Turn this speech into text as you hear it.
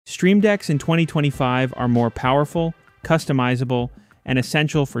Stream Decks in 2025 are more powerful, customizable, and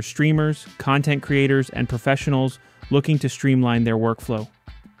essential for streamers, content creators, and professionals looking to streamline their workflow.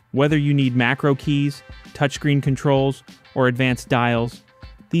 Whether you need macro keys, touchscreen controls, or advanced dials,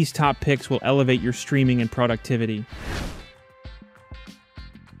 these top picks will elevate your streaming and productivity.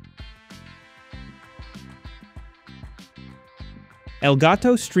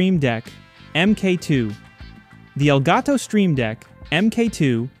 Elgato Stream Deck MK2. The Elgato Stream Deck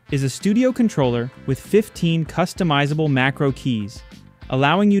MK2 is a studio controller with 15 customizable macro keys,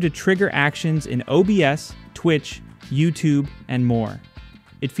 allowing you to trigger actions in OBS, Twitch, YouTube, and more.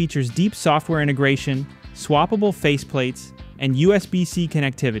 It features deep software integration, swappable faceplates, and USB-C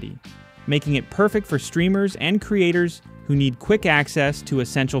connectivity, making it perfect for streamers and creators who need quick access to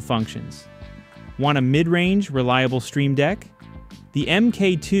essential functions. Want a mid-range, reliable stream deck? The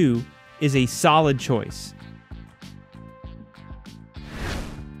MK2 is a solid choice.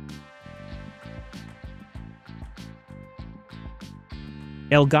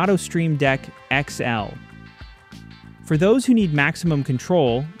 Elgato Stream Deck XL. For those who need maximum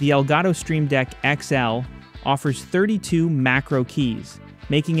control, the Elgato Stream Deck XL offers 32 macro keys,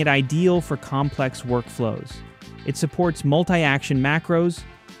 making it ideal for complex workflows. It supports multi-action macros,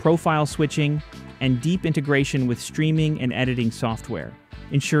 profile switching, and deep integration with streaming and editing software,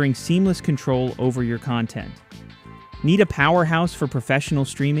 ensuring seamless control over your content. Need a powerhouse for professional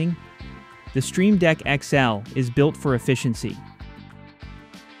streaming? The Stream Deck XL is built for efficiency.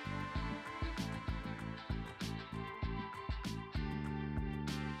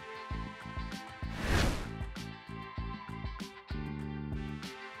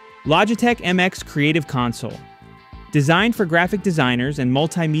 Logitech MX Creative Console. Designed for graphic designers and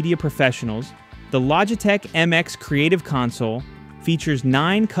multimedia professionals, the Logitech MX Creative Console features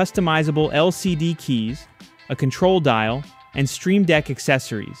 9 customizable LCD keys, a control dial, and Stream Deck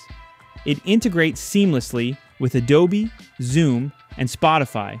accessories. It integrates seamlessly with Adobe, Zoom, and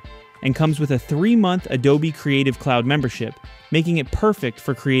Spotify, and comes with a 3-month Adobe Creative Cloud membership, making it perfect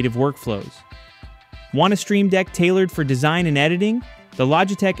for creative workflows. Want a Stream Deck tailored for design and editing? The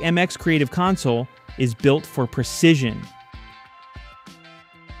Logitech MX Creative Console is built for precision.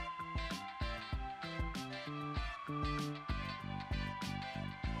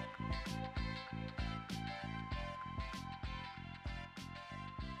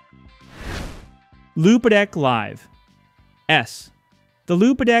 Loupedeck Live S. The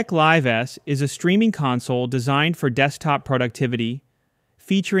Loupedeck Live S is a streaming console designed for desktop productivity,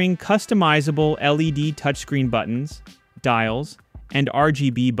 featuring customizable LED touchscreen buttons, dials, and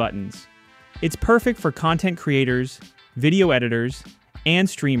RGB buttons. It's perfect for content creators, video editors, and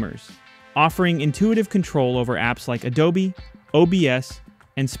streamers, offering intuitive control over apps like Adobe, OBS,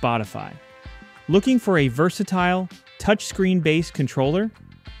 and Spotify. Looking for a versatile, touchscreen-based controller?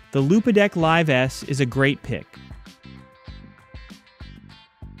 The Loupedeck Live S is a great pick.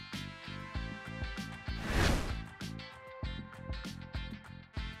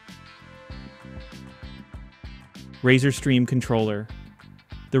 Razer Stream Controller.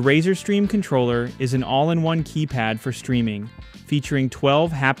 The Razer Stream Controller is an all-in-one keypad for streaming, featuring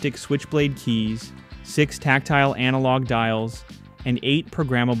 12 haptic switchblade keys, 6 tactile analog dials, and 8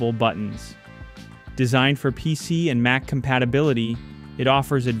 programmable buttons. Designed for PC and Mac compatibility, it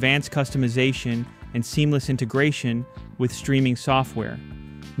offers advanced customization and seamless integration with streaming software.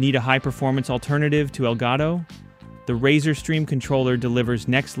 Need a high-performance alternative to Elgato? The Razer Stream Controller delivers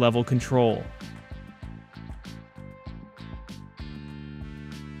next-level control.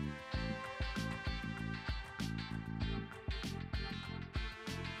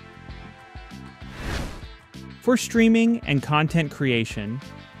 For streaming and content creation,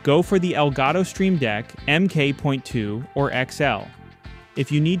 go for the Elgato Stream Deck MK.2 or XL.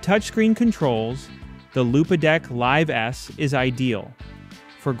 If you need touchscreen controls, the Loupedeck Live S is ideal.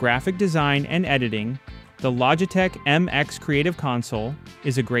 For graphic design and editing, the Logitech MX Creative Console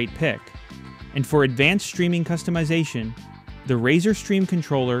is a great pick. And for advanced streaming customization, the Razer Stream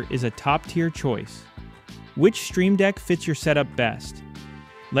Controller is a top-tier choice. Which Stream Deck fits your setup best?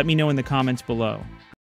 Let me know in the comments below.